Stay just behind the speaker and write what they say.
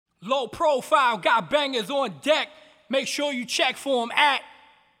low profile, got bangers on deck. Make sure you check for them at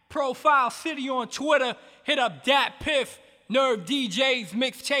Profile City on Twitter. Hit up Dat Piff, Nerve DJs,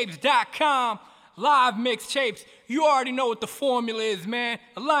 mixtapes.com, live mixtapes. You already know what the formula is, man.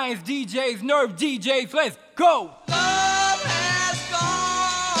 Alliance DJs, Nerve DJs, let's go! Love has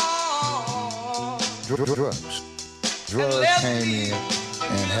gone. Drugs. Drugs came in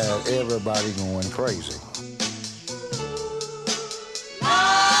and had everybody going crazy.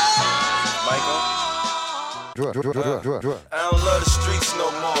 Michael? Drugs. I don't love the streets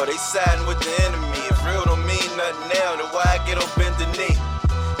no more. They siding with the enemy. If real don't mean nothing now, then why I get on bended knee?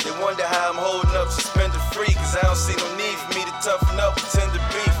 They wonder how I'm holding up suspended free, cause I don't see no need for me to toughen up with tender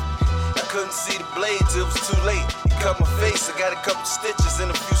beef. I couldn't see the blade till it was too late. He cut my face, I got a couple stitches and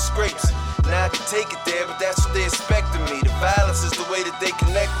a few scrapes. Now I can take it there, but that's what they expect of me. The violence is the way that they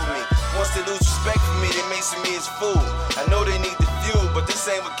connect with me. Once they lose respect for me, they may see me as fool. I know they need the fuel, but this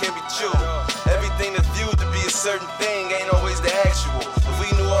ain't what can be chewed. Everything that's viewed to be a certain thing ain't always the actual. If we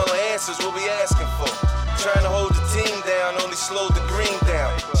knew all the answers, what we asking for? Trying to hold the team down only slowed the green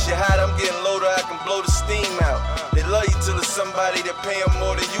down. Shit hot, I'm getting lower, I can blow the steam out. They love you till it's somebody that pay them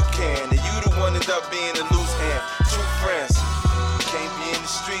more than you can. And you the one end up being the loose hand. True friends. Can't be in the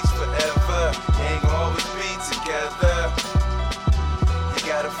streets forever. You ain't gonna always be together. You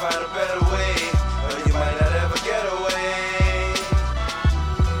gotta find a better way, or you might not ever get away.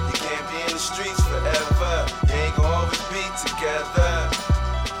 You can't be in the streets forever. You ain't gonna always be together.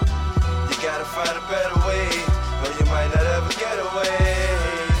 You gotta find a better way, or you might not ever get away.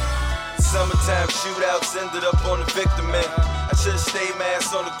 Summertime shootouts ended up on the victim end. I should've stayed my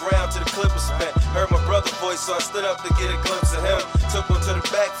ass on the ground till the clip was spent. Heard my brother's voice, so I stood up to get a glimpse of him. Took one to the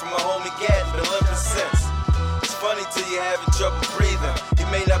back from my homie Gat, been limping since. It's funny till you having trouble breathing. He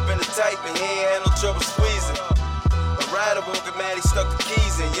may not been the type, and he ain't had no trouble squeezing. A rider won't get mad, he stuck the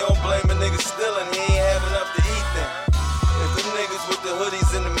keys in. You don't blame a nigga stealing, he ain't have enough to eat then. If the niggas with the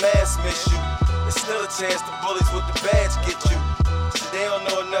hoodies and the masks miss you, there's still a chance the bullies with the badge get you. They don't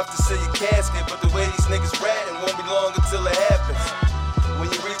know enough to sell your casket, but the way these niggas ratting won't be long until it happens. When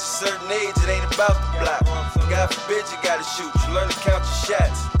you reach a certain age, it ain't about the block. God forbid you gotta shoot, you learn to count your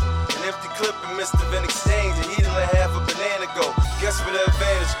shots. An empty clip and missed the in exchange, and he done let half a banana go. Guess where the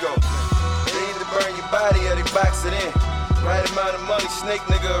advantage go? They either burn your body or they box it in. Right amount of money, snake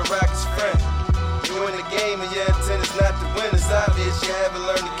nigga or rock his friend. You in the game and your intent is not to win. It's obvious you haven't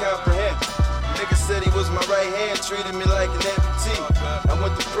learned to comprehend. Nigga said he was my right hand, treated me like an amputee. I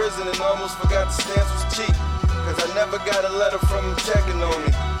went to prison and almost forgot the stamps was cheap. Cause I never got a letter from him checking on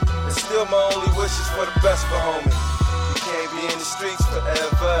me. And still my only wish is for the best for homie. You can't be in the streets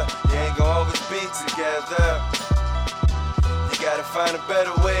forever. You ain't gonna always be together. You gotta find a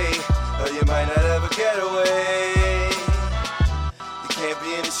better way, or you might not ever get away. You can't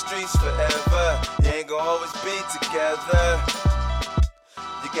be in the streets forever. You ain't gonna always be together.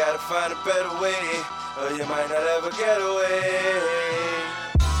 You gotta find a better way, or you might not ever get away.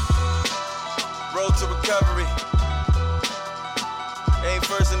 Road to recovery. Ain't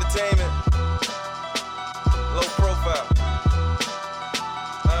First Entertainment.